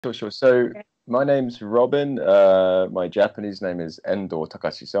Sure, sure. So my name's Robin. My Japanese name is Endo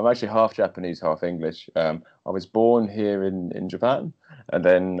Takashi. So I'm actually half Japanese, half English. I was born here in Japan, and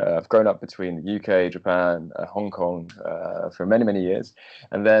then I've grown up between the UK, Japan, Hong Kong for many, many years.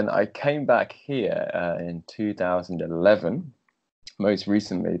 And then I came back here in 2011, most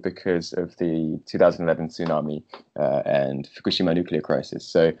recently because of the 2011 tsunami and Fukushima nuclear crisis.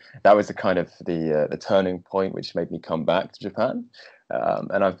 So that was the kind of the turning point which made me come back to Japan.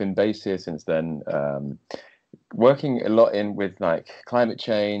 And I've been based here since then, working a lot in with like climate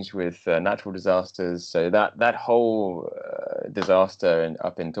change, with natural disasters. So that whole disaster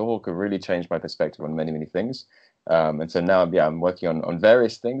up in Tohoku really changed my perspective on many, many things. And so now, yeah, I'm working on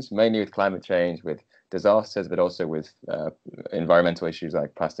various things, mainly with climate change, with disasters, but also with environmental issues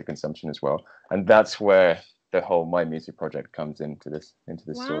like plastic consumption as well. And that's where the whole MyMizu project comes into this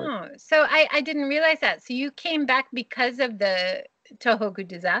story. Wow. So I didn't realize that. So you came back because of the Tohoku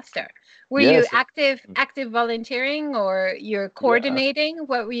disaster. Were you Yes, active volunteering or you're yeah, coordinating?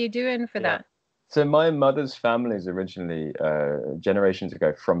 What were you doing for yeah. that? So my mother's family is originally generations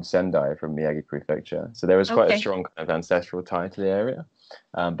ago from Sendai, from Miyagi Prefecture. So there was quite a Okay. strong kind of ancestral tie to the area.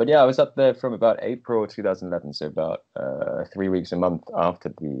 But yeah, I was up there from about April 2011, so about 3 weeks, a month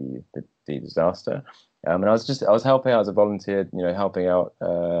after the disaster. And I was helping out as a volunteer, helping out,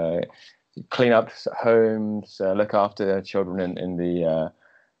 clean up homes, look after children in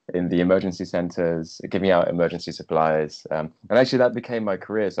the emergency centers, giving out emergency supplies. And actually, that became my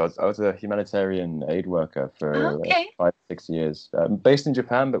career. So I was a humanitarian aid worker for Okay. 5, 6 years, based in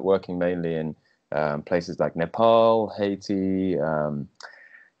Japan, but working mainly in places like Nepal, Haiti,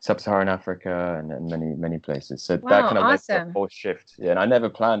 Sub-Saharan Africa, and many, many places. So that Wow, kind of led to a awesome. whole shift. Yeah, and I never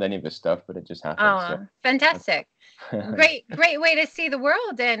planned any of this stuff, but it just happened. So Oh, fantastic. Great way to see the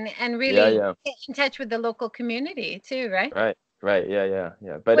world and yeah, really yeah. get in touch with the local community too, right? Right, right, yeah, yeah,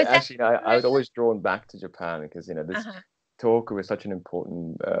 yeah. But Was that actually, I was always drawn back to Japan because this uh-huh. talk was such an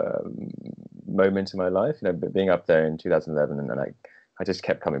important moment in my life. But being up there in 2011, and then I just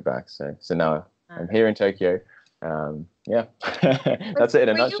kept coming back. So now uh, I'm here in Tokyo. Yeah, that's it in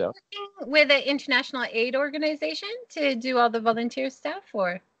a were you nutshell. working with an international aid organization to do all the volunteer stuff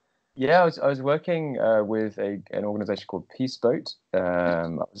or? Yeah, I was working with an organization called Peace Boat. I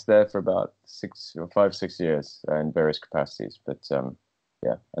was there for about 5, 6 years in various capacities. But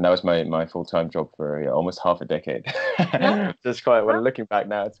yeah, and that was my full-time job for almost half a decade. Wow. Just quite well, looking back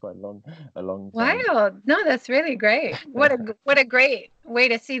now, it's quite a long time. Wow. No, that's really great. What a great way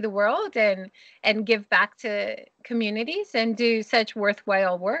to see the world and give back to communities and do such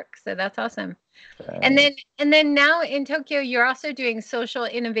worthwhile work. So that's awesome. And then Thanks. and then now in Tokyo, you're also doing Social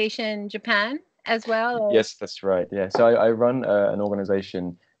Innovation Japan as well. Or? Yes, that's right. Yeah, so I run an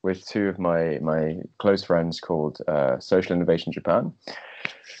organization with two of my close friends called Social Innovation Japan.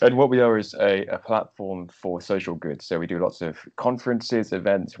 And what we are is a platform for social good. So we do lots of conferences,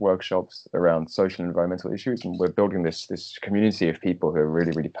 events, workshops around social and environmental issues, and we're building this community of people who are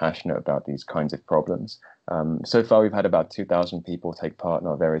really, really passionate about these kinds of problems. So far, we've had about 2,000 people take part in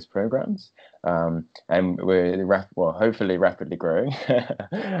our various programs, and well, hopefully rapidly growing.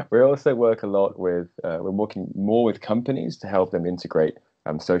 We also work a lot we're working more with companies to help them integrate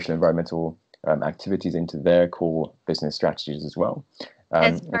social and environmental activities into their core business strategies as well.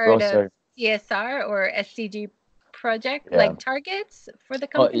 As And we're part of also, CSR or SDG project, yeah, like targets for the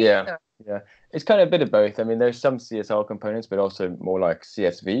oh companies? yeah, Or? yeah. It's kind of a bit of both. I mean, there's some CSR components, but also more like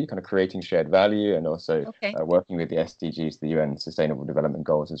CSV, kind of creating shared value, and also Okay. working with the SDGs, the UN Sustainable Development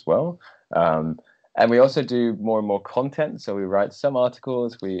Goals as well. Um, and we also do more and more content. So we write some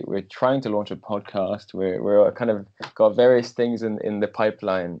articles. We're trying to launch a podcast. We're kind of got various things in the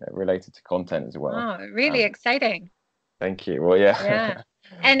pipeline related to content as well. Oh, really Um, exciting. thank you. Well, yeah. Yeah.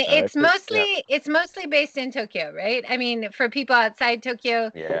 And Yeah. it's mostly based in Tokyo, right? I mean, for people outside Tokyo,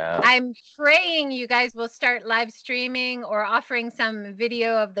 Yeah. I'm praying you guys will start live streaming or offering some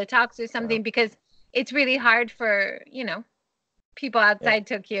video of the talks or Yeah. something because it's really hard for, people Yeah. outside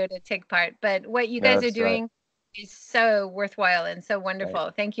Tokyo to take part. But what you No, guys are that's right. doing is so worthwhile and so Right.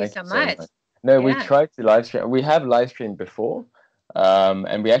 wonderful. Thank you Thank so you so much. much. No, we Yeah. tried to live stream. We have live streamed before,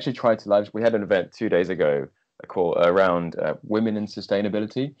 and we actually tried to live. We had an event 2 days ago called around women in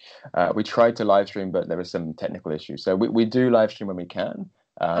sustainability. We tried to live stream, but there were some technical issues. So we do live stream when we can.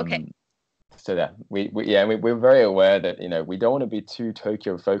 Okay. Um, so yeah, we're very aware that we don't want to be too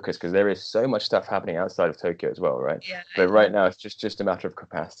Tokyo focused because there is so much stuff happening outside of Tokyo as well, right? Yeah, I But know. right now it's just a matter of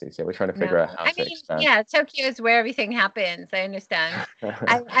capacity. So we're trying to No, figure out how I to mean, expand. yeah, Tokyo is where everything happens. I understand.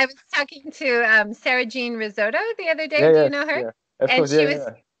 I was talking to Sarah Jean Risotto the other day. Yeah, Do you know yes, her? yeah. Of And course, yeah, yeah.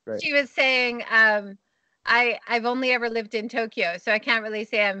 Great. she was saying I've only ever lived in Tokyo, so I can't really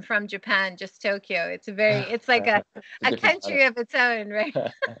say I'm from Japan, just Tokyo. It's like It's a a different country of its own, right?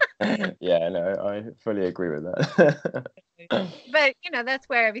 Yeah, no, I fully agree with that. But that's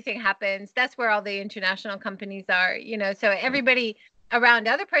where everything happens. That's where all the international companies are, so everybody around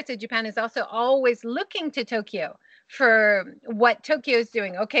other parts of Japan is also always looking to Tokyo for what Tokyo is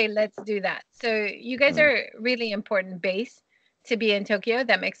doing. Okay, let's do that. So you guys Mm, are really important base to be in Tokyo.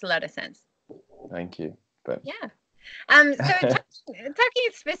 That makes a lot of sense. thank you. But Yeah. So talking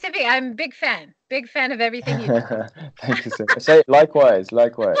specific, I'm big fan of everything you do. thank you so much. Say likewise,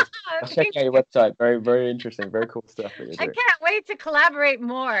 likewise. I'll check Thank out your you. website. Very, very interesting, very cool stuff that you're I doing. can't wait to collaborate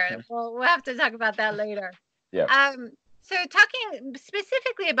more. We'll have to talk about that later. Yeah. So talking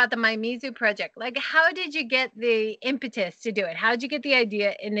specifically about the MyMizu project, like how did you get the impetus to do it? How did you get the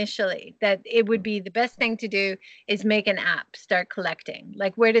idea initially that it would be the best thing to do is make an app, start collecting?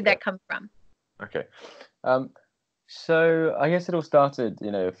 Like where did Yeah. that come from? Okay. Um, So I guess it all started,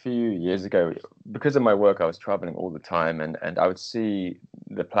 a few years ago. Because of my work, I was traveling all the time, and I would see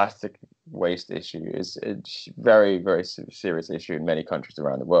the plastic waste issue is a very, very serious issue in many countries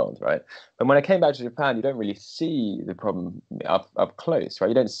around the world, right? And when I came back to Japan, you don't really see the problem up close, right?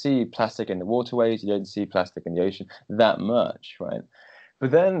 You don't see plastic in the waterways, you don't see plastic in the ocean that much, right?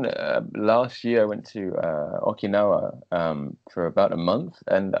 But then last year I went to Okinawa for about a month,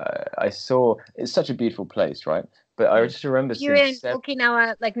 and I saw it's such a beautiful place, right? But I just remember You seeing in seven.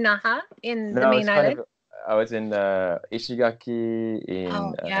 Okinawa, like Naha, in the No, main it's kind island? of. I was in Ishigaki, in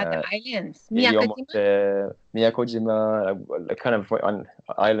Oh, yeah, the islands. Miyakojima? Iomete, Miyakojima, kind of on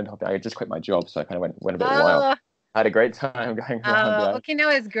island hopping. I just quit my job, so I kind of went a bit wild. Oh, I had a great time going around the island.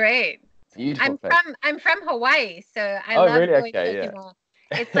 Okinawa is great. Beautiful I'm place. from Hawaii, so I Oh, love really? going to Okay, Okinawa.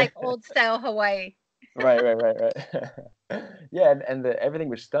 It's yeah. like old style Hawaii. Right. Yeah, and everything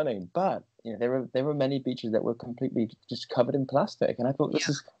was stunning, but there were many beaches that were completely just covered in plastic, and I thought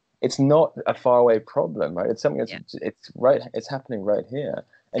Yeah, it's not a faraway problem, right? It's something yeah, it's happening right here,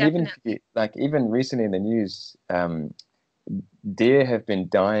 and even definitely. like even recently in the news, deer have been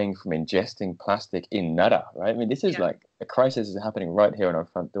dying from ingesting plastic in Nara, right? I mean, this is Yeah, like a crisis is happening right here on our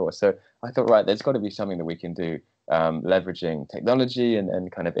front door. So I thought, right, there's got to be something that we can do, leveraging technology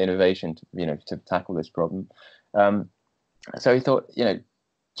and kind of innovation to tackle this problem. Um, so we thought,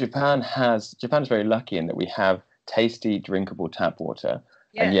 Japan's very lucky in that we have tasty, drinkable tap water,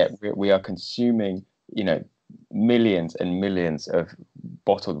 and yes, yet we are consuming, millions and millions of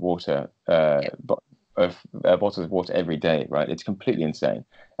bottled water, yeah, bottles of water every day, right? It's completely insane.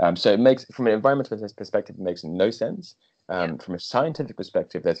 So it makes, from an environmental perspective, it makes no sense. yeah. From a scientific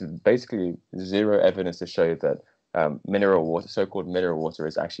perspective, there's basically zero evidence to show that mineral water, so-called mineral water,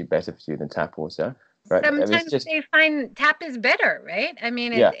 is actually better for you than tap water, right? I mean, it's Sometimes just, they find tap is better, right? I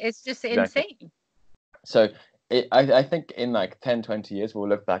mean, yeah, it's just exactly. insane. So I think in like 10, 20 years, we'll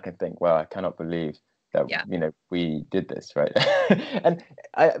look back and think, well, I cannot believe that, Yeah, we did this, right?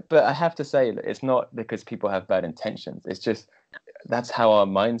 But I have to say, that it's not because people have bad intentions. It's just that's how our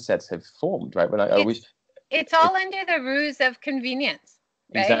mindsets have formed, right? When I always, it's it, all under the ruse of convenience,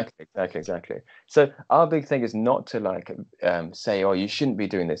 right? exactly. So our big thing is not to like say, oh, you shouldn't be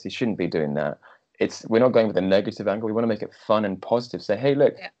doing this, you shouldn't be doing that. We're not going with a negative angle. We want to make it fun and positive. Say, hey,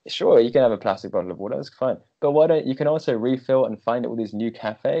 look, Yeah, sure, you can have a plastic bottle of water, that's fine. But why don't you can also refill and find all these new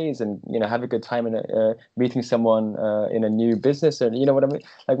cafes and have a good time in meeting someone in a new business, and you know what I mean?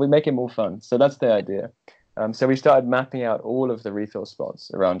 Like we make it more fun. So that's the idea. So we started mapping out all of the refill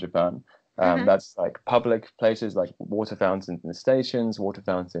spots around Japan. uh-huh. That's like public places like water fountains in the stations, water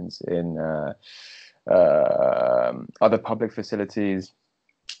fountains in other public facilities,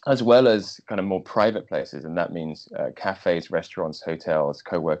 as well as kind of more private places. And that means cafes, restaurants, hotels,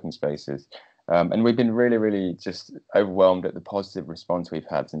 co-working spaces. And we've been really, really just overwhelmed at the positive response we've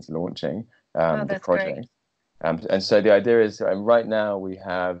had since launching Oh, the that's great. project. And so the idea is right now we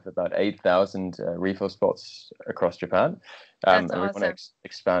have about 8,000 refill spots across Japan. That's And we want to awesome.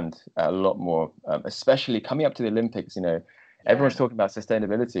 expand a lot more, especially coming up to the Olympics. Yeah. Everyone's talking about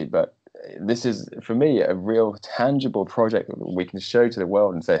sustainability, but this is, for me, a real tangible project that we can show to the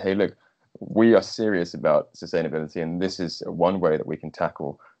world and say, hey, look, we are serious about sustainability, and this is one way that we can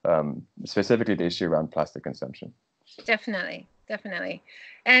tackle specifically the issue around plastic consumption. Definitely, definitely.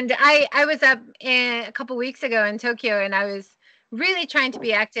 And I was up a couple weeks ago in Tokyo, and I was really trying to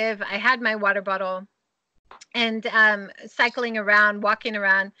be active. I had my water bottle and cycling around, walking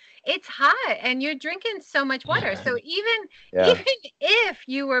around. It's hot, and you're drinking so much water. So even Yeah, even if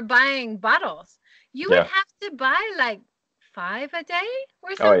you were buying bottles, you would yeah. have to buy like 5 a day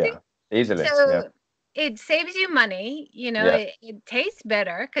or Oh, something. yeah. Easily. So Yeah. it saves you money. You know, Yeah. it tastes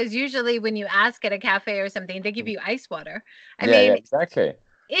better because usually when you ask at a cafe or something, they give you ice water. I Yeah, yeah, mean, exactly.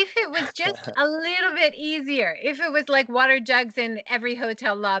 if it was just a little bit easier, if it was like water jugs in every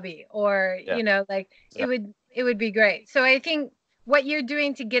hotel lobby, or Yeah. like So, it would be great. So I think what you're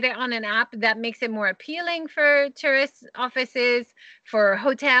doing to get it on an app that makes it more appealing for tourist offices, for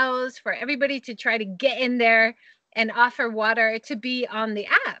hotels, for everybody to try to get in there and offer water to be on the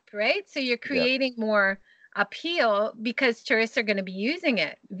app, right? So you're yeah, creating more appeal because tourists are going to be using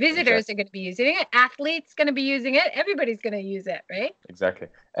it, visitors exactly. are going to be using it, athletes going to be using it, everybody's going to use it, right? Exactly.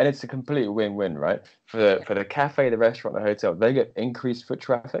 And it's a complete win-win, right? Yeah. For the cafe, the restaurant, the hotel, they get increased foot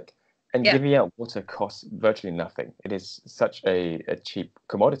traffic, and Yeah. giving out water costs virtually nothing. It is such a cheap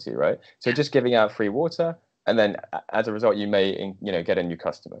commodity, right? So Yeah. just giving out free water, and then as a result, you may get a new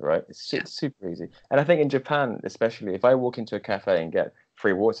customer, right? Yeah. It's super easy. And I think in Japan, especially, if I walk into a cafe and get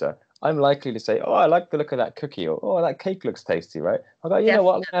free water, I'm likely to say, "Oh, I like the look of that cookie," or "Oh, that cake looks tasty," right? I'll go, "You know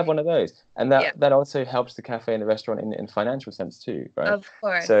what? I'll have Definitely. one of those," and Yeah. that also helps the cafe and the restaurant in financial sense too, right? Of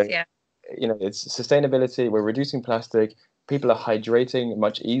course. So, Yeah. it's sustainability. We're reducing plastic. People are hydrating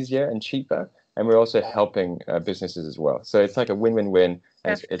much easier and cheaper, and we're also helping businesses as well. So it's like a win-win-win,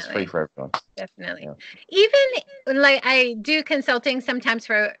 and it's free Definitely. for everyone. Definitely. Yeah. Even like I do consulting sometimes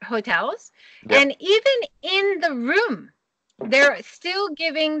for hotels, Yep. and even in the room, they're still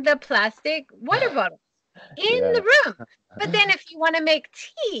giving the plastic water bottle in Yeah. the room. But then if you want to make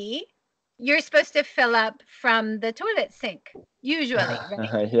tea, you're supposed to fill up from the toilet sink, usually,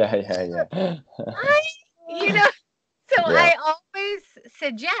 right? Yeah. Yeah. Yeah. I, you know, so Yeah. I always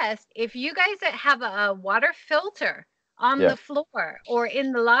suggest if you guys have a water filter on Yeah. the floor or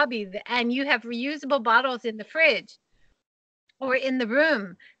in the lobby and you have reusable bottles in the fridge or in the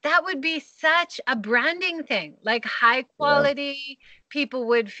room, that would be such a branding thing. Like high Yeah. quality, people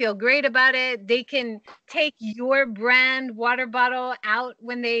would feel great about it. They can take your brand water bottle out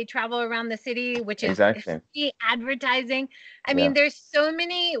when they travel around the city, which is Exactly. free advertising. I Yeah. mean, there's so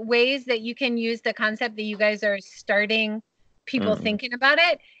many ways that you can use the concept that you guys are starting people Mm-mm. thinking about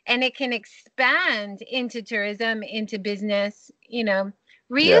it, and it can expand into tourism, into business. Yeah.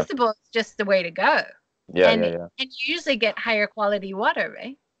 Reusable is just the way to go. Yeah. and Yeah. and Yeah. you usually get higher quality water,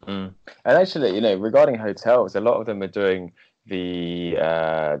 right? Mm. And actually, regarding hotels, a lot of them are doing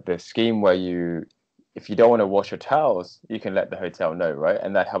the scheme where if you don't want to wash your towels, you can let the hotel know, right?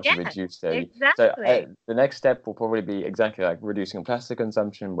 And that helps to Yes, reduce exactly. the next step will probably be exactly like reducing plastic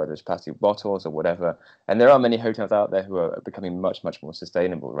consumption, whether it's plastic bottles or whatever. And there are many hotels out there who are becoming much, much more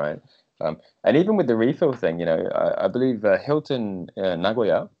sustainable, right? And even with the refill thing, I believe Hilton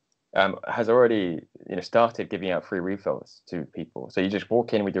Nagoya has already started giving out free refills to people. So you just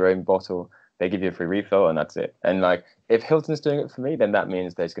walk in with your own bottle, they give you a free refill, and that's it. And like if Hilton's doing it for me, then that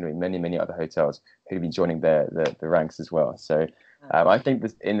means there's going to be many, many other hotels who'll be joining the ranks as well. So I think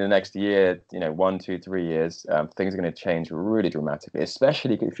that in the next year, 1, 2, 3 years, things are going to change really dramatically,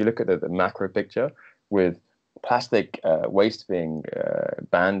 especially if you look at the macro picture with plastic waste being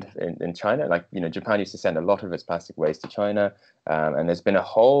banned in China. Like, Japan used to send a lot of its plastic waste to China. And there's been a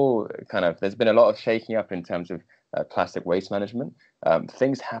lot of shaking up in terms of plastic waste management.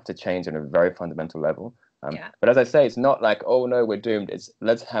 Things have to change on a very fundamental level. Yeah. But as I say, it's not like, oh no, we're doomed. It's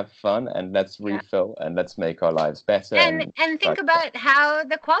let's have fun and let's Yeah. refill and let's make our lives better. And think about how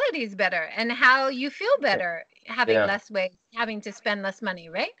the quality is better and how you feel better having Yeah, less waste, having to spend less money,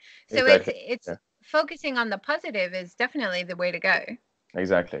 right? So it's exactly. it's Yeah, focusing on the positive is definitely the way to go.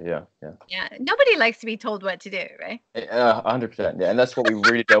 exactly. Yeah, yeah. Yeah. Nobody likes to be told what to do, right? 100%. Yeah, and that's what we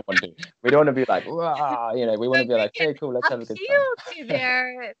really don't want to do. We don't want to be like, "Wah," we want to But be we like, can hey, cool, let's have a good time. appeal to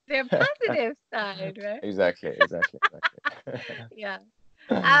their positive side, right? Exactly, exactly, exactly. Yeah.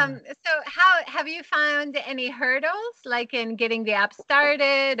 So how have you found any hurdles like in getting the app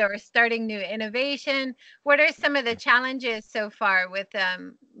started or starting new innovation? What are some of the challenges so far with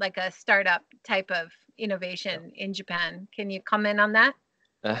like a startup type of innovation in Japan? Can you comment on that?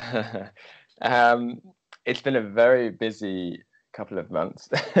 um, it's been a very busy couple of months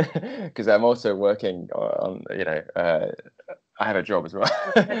because I'm also working on, I have a job as well,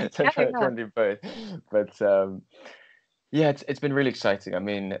 so Yeah, trying to do both. But yeah, it's been really exciting. I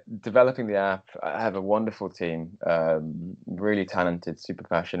mean, developing the app, I have a wonderful team, really talented, super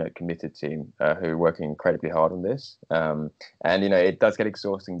passionate, committed team who are working incredibly hard on this. And it does get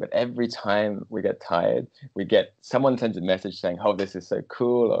exhausting, but every time we get tired, we get someone sends a message saying, "Oh, this is so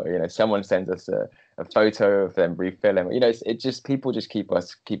cool," or someone sends us a photo of them refilling. It just people just keep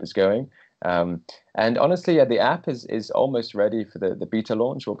us going. And honestly, yeah, the app is almost ready for the beta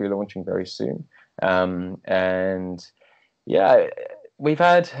launch. We'll be launching very soon. And yeah, we've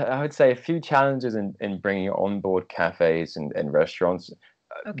had, I would say, a few challenges in bringing on board cafes and restaurants,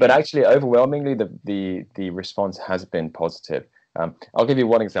 but Okay. actually, overwhelmingly, the response has been positive. I'll give you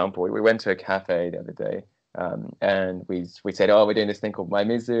one example. We went to a cafe the other day, and we said, "Oh, we're doing this thing called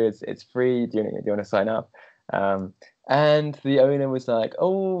MyMizu. It's free. Do you want to sign up?" Um, and the owner was like,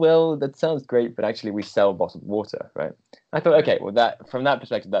 "Oh, well, that sounds great, but actually, we sell bottled water, right?" I thought, okay, well, that from that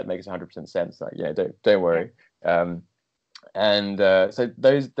perspective, that makes 100% sense. Like, yeah, don't Yeah. worry. And so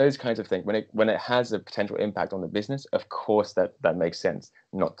those kinds of things, when it has a potential impact on the business, of course that makes sense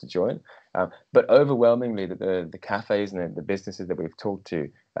not to join. But overwhelmingly, the cafes and the businesses that we've talked to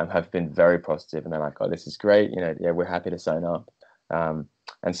have been very positive, and they're like, "Oh, this is great. Yeah, we're happy to sign up."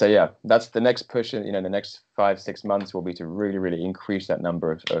 And so yeah, that's the next push. The next 5-6 months will be to really really increase that number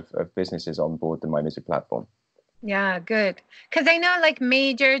of businesses on board the MyMizu platform. Yeah, good. Because I know like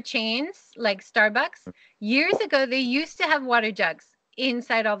major chains like Starbucks, years ago, they used to have water jugs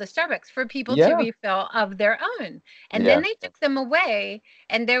inside all the Starbucks for people to Yeah, refill of their own. And then yeah, they took them away.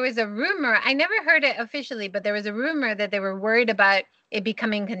 And there was a rumor, I never heard it officially, but there was a rumor that they were worried about it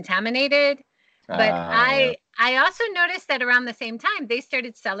becoming contaminated. But yeah, I also noticed that around the same time they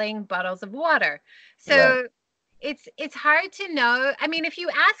started selling bottles of water. right, So it's hard to know. I mean, if you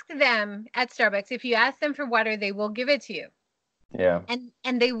ask them at Starbucks, if you ask them for water, they will give it to you. yeah.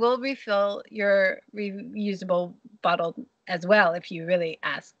 And they will refill your reusable bottle as well if you really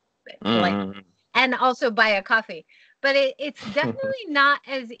ask politely. Mm. And also buy a coffee. But it's definitely not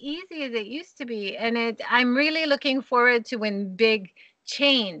as easy as it used to be. And I'm really looking forward to when big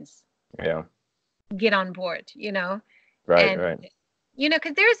chains Yeah, get on board, right, and right.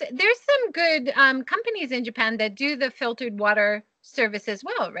 because there's some good companies in Japan that do the filtered water service as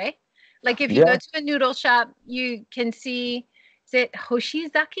well, right? Like if you go Yeah. to a noodle shop, you can see, is it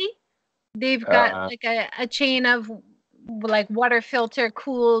Hoshizaki? They've got Uh, like a chain of like water filter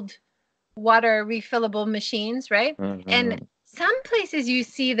cooled water refillable machines, right? And mhm. some places you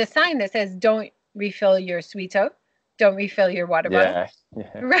see the sign that says don't refill your sweeto, don't refill your water bottle, Yeah,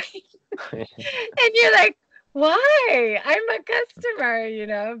 yeah. right? And you're like, why? I'm a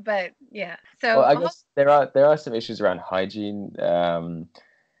customer, but yeah. Well, So, I guess there are some issues around hygiene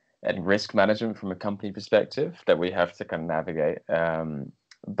and risk management from a company perspective that we have to kind of navigate.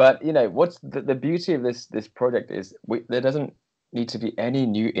 But what's the beauty of this project is there doesn't need to be any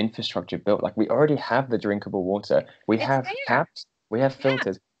new infrastructure built. Like we already have the drinkable water, we it's have there. taps, we have Yeah.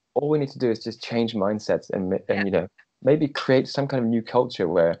 filters. All we need to do is just change mindsets and Yeah. maybe create some kind of new culture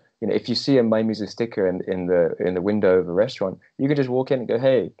where if you see a My Music sticker in the window of a restaurant, you can just walk in and go,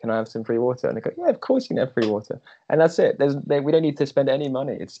 "Hey, can I have some free water?" And they go, "Yeah, of course you can have free water." And that's it. We don't need to spend any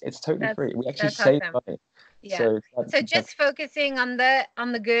money. It's totally That's free. We actually that's save awesome. money. Yeah. So So just focusing on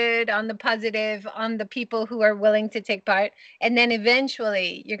the good, on the positive, on the people who are willing to take part, and then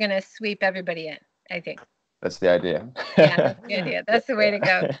eventually you're gonna sweep everybody in, I think. that's the idea. Yeah, that's the idea. That's the way to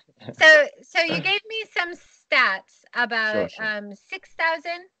go. Yeah. So you gave me some stats Sure, about sure.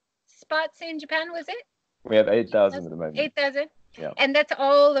 6,000 spots in Japan, was it? We have 8,000 at 8,000? the moment. 8,000? Yeah. And that's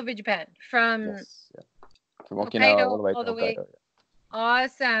all over Japan, from Yes. Yeah. From Okinawa all Hokkaido the way to all the way. Hokkaido.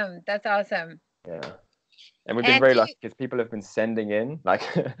 Awesome. That's awesome. Yeah. And we've been And very do you, lucky because people have been sending in, like,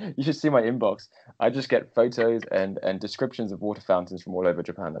 you should see my inbox. I just get photos and descriptions of water fountains from all over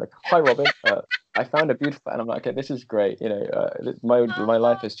Japan. They're like, "Hi, Robin. I found a beautiful," and I'm like, "Okay, this is great. My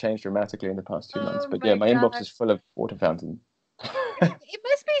life oh, has changed dramatically in the past 2 months. oh But yeah, my my inbox God. is full of water fountains." It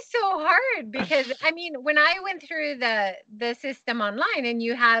must be so hard because I mean, when I went through the system online and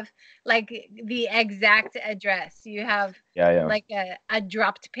you have like the exact address, you have Yeah, yeah. like a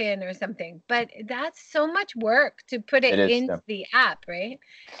dropped pin or something, but that's so much work to put It it is. into Yeah. the app, right?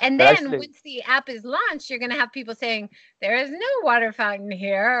 And But then actually, once the app is launched, you're going to have people saying there is no water fountain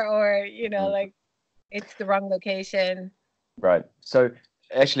here, or like it's the wrong location. right. So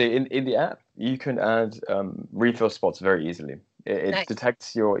actually, in the app, you can add refill spots very easily. It Nice.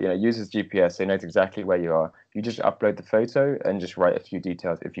 detects your user's GPS, so it knows exactly where you are. You just upload the photo and just write a few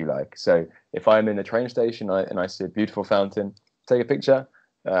details if you like. So if I'm in a train station and I see a beautiful fountain, take a picture,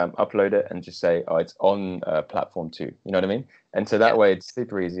 upload it, and just say, "Oh, it's on platform 2." You know what I mean? And so Yeah. that way, it's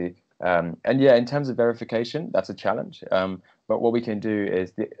super easy. And yeah, in terms of verification, that's a challenge. But what we can do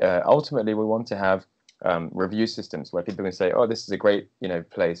is ultimately we want to have review systems where people can say, "Oh, this is a great,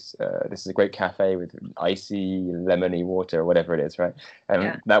 place. This is a great cafe with icy, lemony water, or whatever it is," right? Yeah.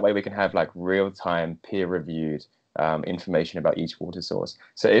 And that way we can have like real-time, peer-reviewed information about each water source.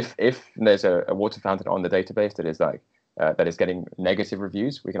 So if there's a water fountain on the database that is getting negative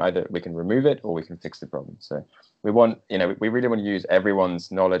reviews, we can remove it or we can fix the problem. So we really want to use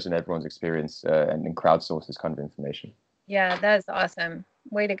everyone's knowledge and everyone's experience and crowdsource this kind of information. Yeah, that's awesome.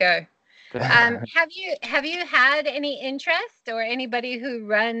 Way to go. Have you had any interest or anybody who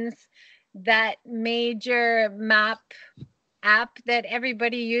runs that major map app that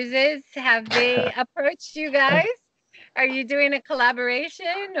everybody uses? Have they approached you guys? Are you doing a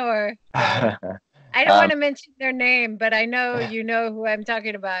collaboration or no? I don't want um, to mention their name, but I know you know who I'm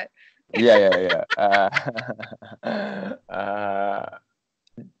talking about. yeah.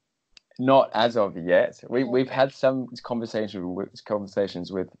 Not as of yet. We've Okay. had some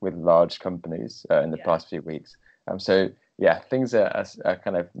conversations with large companies in the Yeah. past few weeks. So yeah, things are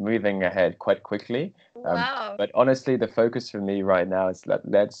kind of moving ahead quite quickly. Wow. But honestly, the focus for me right now is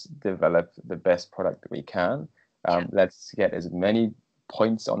let's develop the best product that we can. Yeah. Let's get as many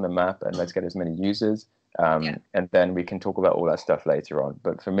points on the map and let's get as many users. Yeah. And then we can talk about all that stuff later on.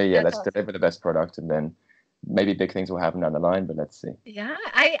 But for me, yeah, That's let's awesome. deliver the best product and then maybe big things will happen down the line, but let's see. Yeah,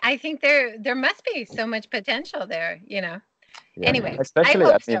 I think there must be so much potential there, you know. Yeah, Anyway, I especially,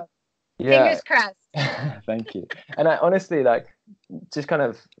 I hope mean, so. yeah, Fingers crossed. thank you. And I honestly like just kind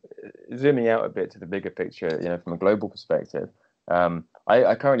of zooming out a bit to the bigger picture, from a global perspective.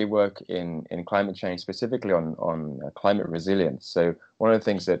 I currently work in climate change, specifically on climate resilience. So one of the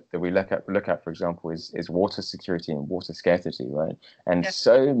things that we look at, for example, is water security and water scarcity, right? And Yeah.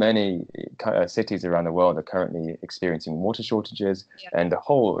 so many cities around the world are currently experiencing water shortages, Yeah. and the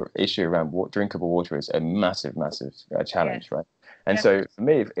whole issue around drinkable water is a massive, massive challenge, Yes. right? And so Definitely. for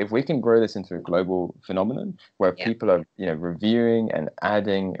me, if we can grow this into a global phenomenon where Yeah. people are, reviewing and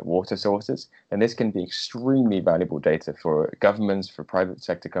adding water sources, then this can be extremely valuable data for governments, for private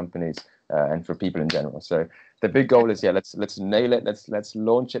sector companies, and for people in general. So the big goal is, yeah, let's nail it. Let's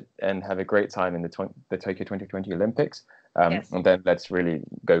launch it and have a great time in the Tokyo 2020 Olympics. Yes. And then let's really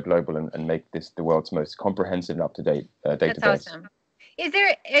go global and make this the world's most comprehensive and up-to-date That's database. awesome. Is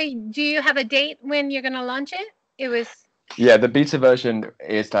there do you have a date when you're going to launch it? It was Yeah, the beta version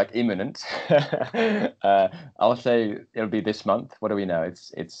is like imminent. I'll say it'll be this month. What do we know?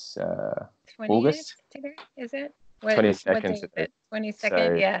 It's 20th August today, is it? What 22nd day is today. it? 22nd?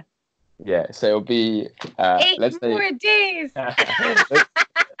 So Yeah. yeah, so it'll be 8 let's say more days.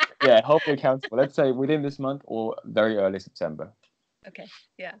 yeah, hold me accountable. Let's say within this month or very early September. Okay.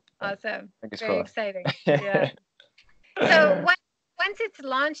 Yeah. Awesome. Fingers Very crossed. exciting. Yeah. So once it's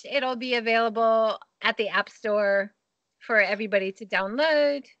launched, it'll be available at the App Store for everybody to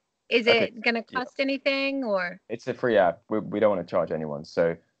download. Is Okay. it going to Yeah. cost anything or? It's a free app. We don't want to charge anyone.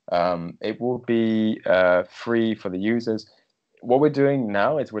 So it will be free for the users. What we're doing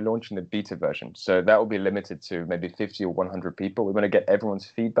now is we're launching the beta version. So that will be limited to maybe 50 or 100 people. We want to get everyone's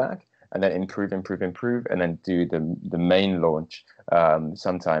feedback and then improve, and then do the main launch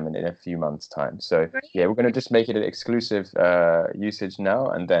sometime in a few months' time. So yeah, we're going to just make it an exclusive usage now,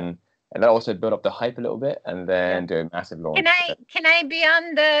 and then also build up the hype a little bit, and then do a massive launch. Can I be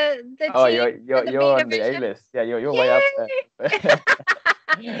on the Oh, team for the you're beta on the A version? list. Yeah, you're way up there.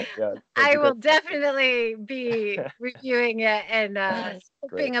 Yeah, I will definitely be reviewing it and great.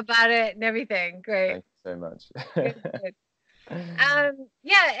 spoofing about it and everything. Great. Thank you so much. Good, good.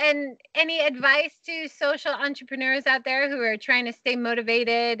 Yeah, and any advice to social entrepreneurs out there who are trying to stay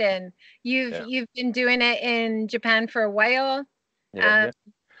motivated, and you've been doing it in Japan for a while. Yeah.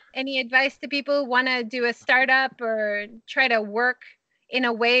 Any advice to people who want to do a startup or try to work in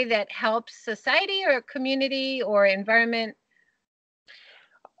a way that helps society or community or environment?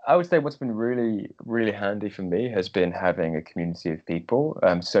 I would say what's been really, really handy for me has been having a community of people.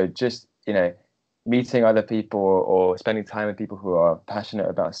 So just, meeting other people or spending time with people who are passionate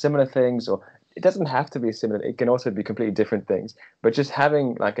about similar things, or it doesn't have to be similar. It can also be completely different things. But just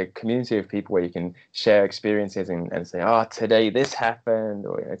having like a community of people where you can share experiences and say, oh, today this happened,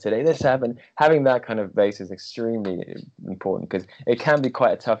 or today this happened. Having that kind of base is extremely important because it can be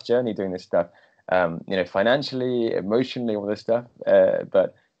quite a tough journey doing this stuff, financially, emotionally, all this stuff.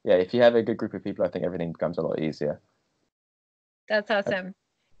 But yeah, if you have a good group of people, I think everything becomes a lot easier. That's awesome.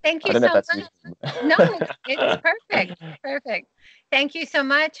 Thank I you don't know if so that's much. useful. No, it's perfect. Perfect. Thank you so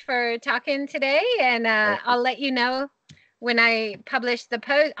much for talking today. And I'll let you know when I publish the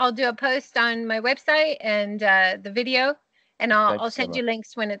post. I'll do a post on my website and the video, and I'll send you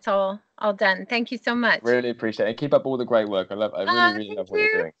links when it's all done. Thank you so much. Really appreciate it. And keep up all the great work. I really love what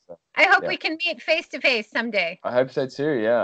you're doing. So, I hope we can meet face to face someday. I hope so too. Yeah.